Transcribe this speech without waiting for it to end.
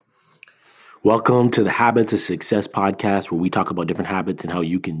Welcome to the Habits of Success podcast, where we talk about different habits and how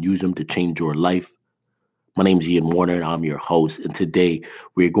you can use them to change your life. My name is Ian Warner, and I'm your host. And today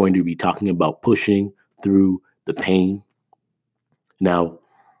we're going to be talking about pushing through the pain. Now,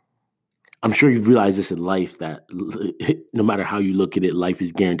 I'm sure you've realized this in life that no matter how you look at it, life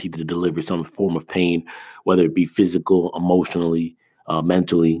is guaranteed to deliver some form of pain, whether it be physical, emotionally,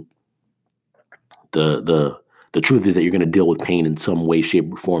 mentally. The truth is that you're going to deal with pain in some way,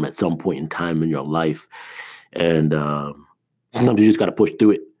 shape, or form at some point in time in your life. And sometimes you just got to push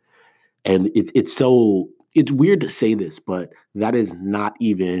through it. And it's weird to say this, but that is not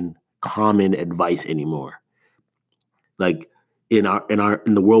even common advice anymore. Like in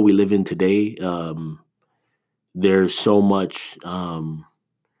the world we live in today, there's so much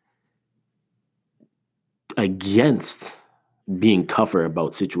against being tougher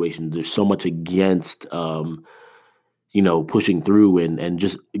about situations. There's so much against pushing through and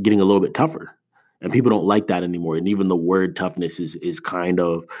just getting a little bit tougher. And people don't like that anymore. And even the word toughness is kind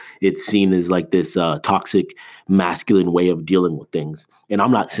of, it's seen as like this toxic masculine way of dealing with things. And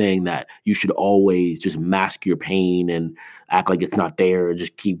I'm not saying that you should always just mask your pain and act like it's not there and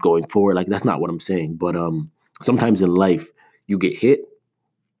just keep going forward. Like, that's not what I'm saying. But sometimes in life you get hit,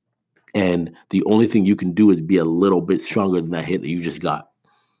 and the only thing you can do is be a little bit stronger than that hit that you just got.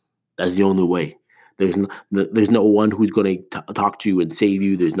 That's the only way. There's no one who's going to talk to you and save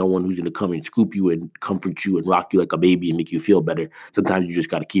you. There's no one who's going to come and scoop you and comfort you and rock you like a baby and make you feel better. Sometimes you just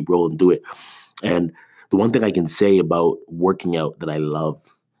got to keep rolling through it. And the one thing I can say about working out that I love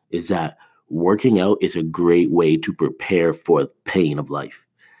is that working out is a great way to prepare for the pain of life.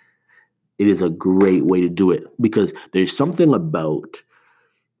 It is a great way to do it because there's something about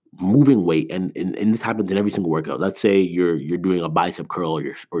moving weight, and this happens in every single workout. Let's say you're doing a bicep curl or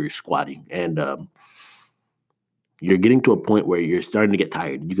you're squatting, and you're getting to a point where you're starting to get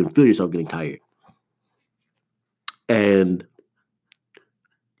tired. You can feel yourself getting tired. And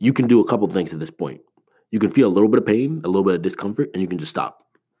you can do a couple things at this point. You can feel a little bit of pain, a little bit of discomfort, and you can just stop.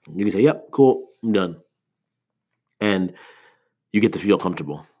 You can say, yep, cool, I'm done. And you get to feel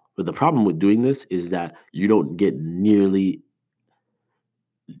comfortable. But the problem with doing this is that you don't get nearly,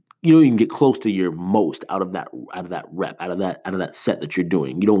 you don't even get close to your most out of that rep, out of that set that you're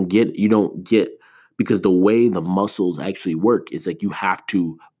doing. You don't get because the way the muscles actually work is like you have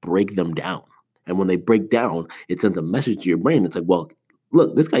to break them down. And when they break down, it sends a message to your brain. It's like, well,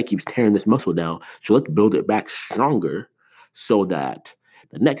 look, this guy keeps tearing this muscle down. So let's build it back stronger so that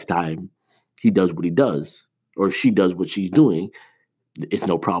the next time he does what he does or she does what she's doing, it's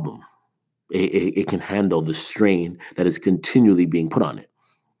no problem. It can handle the strain that is continually being put on it.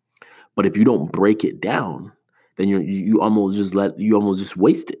 But if you don't break it down, then you almost just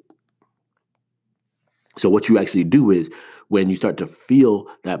waste it. So what you actually do is when you start to feel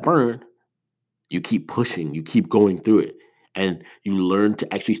that burn, you keep pushing, you keep going through it, and you learn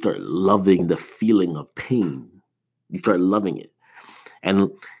to actually start loving the feeling of pain. You start loving it.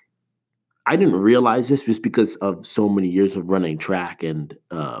 And I didn't realize this just because of so many years of running track and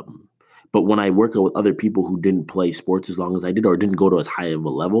but when I work with other people who didn't play sports as long as I did or didn't go to as high of a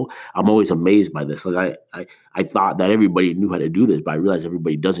level, I'm always amazed by this. Like I thought that everybody knew how to do this, but I realized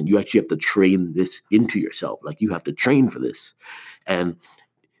everybody doesn't. You actually have to train this into yourself. Like, you have to train for this. And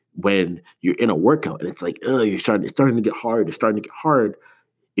when you're in a workout and it's like, it's starting to get hard. It's starting to get hard.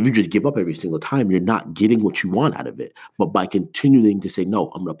 If you just give up every single time, you're not getting what you want out of it. But by continuing to say, no,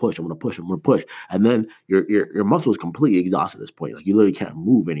 I'm going to push, I'm going to push, I'm going to push. And then your muscle is completely exhausted at this point. Like, you literally can't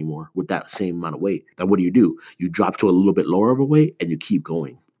move anymore with that same amount of weight. Then what do? You drop to a little bit lower of a weight and you keep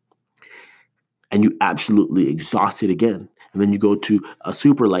going. And you absolutely exhaust it again. And then you go to a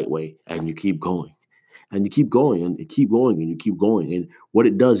super lightweight and you keep going. And you keep going and you keep going and you keep going. And what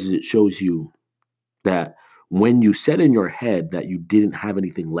it does is it shows you that when you said in your head that you didn't have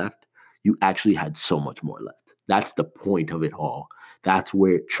anything left, you actually had so much more left. That's the point of it all. That's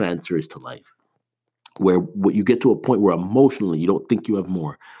where it transfers to life. Where you get to a point where emotionally you don't think you have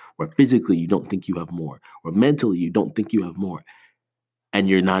more, where physically you don't think you have more, or mentally you don't think you have more, and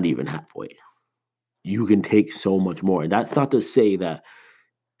you're not even halfway. You can take so much more. And that's not to say that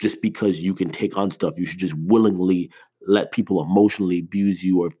just because you can take on stuff, you should just willingly let people emotionally abuse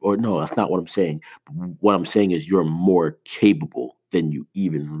you or no, that's not what I'm saying. What I'm saying is you're more capable than you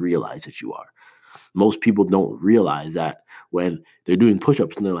even realize that you are. Most people don't realize that when they're doing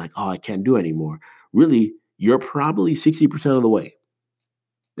push-ups and they're like, oh, I can't do anymore. Really, you're probably 60% of the way.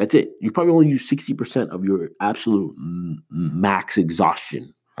 That's it. You probably only use 60% of your absolute max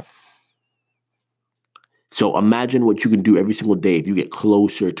exhaustion. So imagine what you can do every single day if you get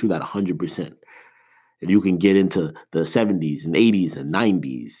closer to that 100%. And you can get into the 70s and 80s and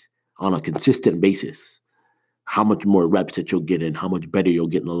 90s on a consistent basis, how much more reps that you'll get in, how much better you'll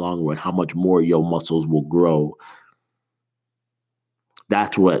get in the long run, how much more your muscles will grow.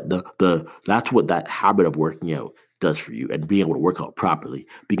 That's what that's what that habit of working out does for you, and being able to work out properly,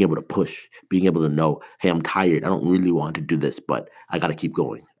 being able to push, being able to know, hey, I'm tired. I don't really want to do this, but I got to keep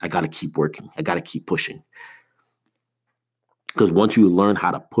going. I got to keep working. I got to keep pushing. Because once you learn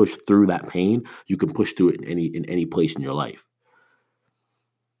how to push through that pain, you can push through it in any place in your life.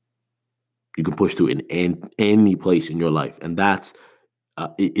 You can push through it in any place in your life, and that's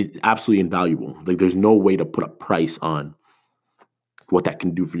it's absolutely invaluable. Like there's no way to put a price on what that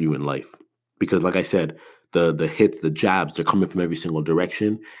can do for you in life, because, like I said, the hits, the jabs, they're coming from every single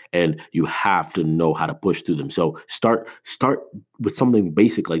direction, and you have to know how to push through them. So start with something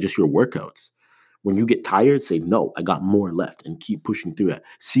basic like just your workouts. When you get tired, say no, I got more left, and keep pushing through it.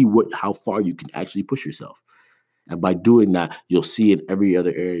 See how far you can actually push yourself. And by doing that, you'll see in every other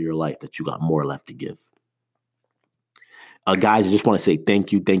area of your life that you got more left to give. Guys, I just want to say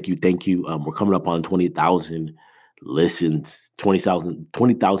thank you, thank you, thank you. We're coming up on 20,000 listens, 20,000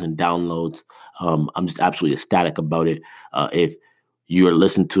 downloads. I'm just absolutely ecstatic about it. If you are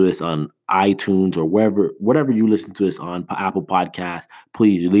listening to this on iTunes or whatever you listen to this on, Apple Podcasts,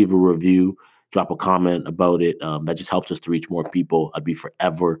 please leave a review, drop a comment about it. That just helps us to reach more people. I'd be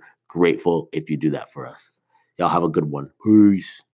forever grateful if you do that for us. Y'all have a good one. Peace.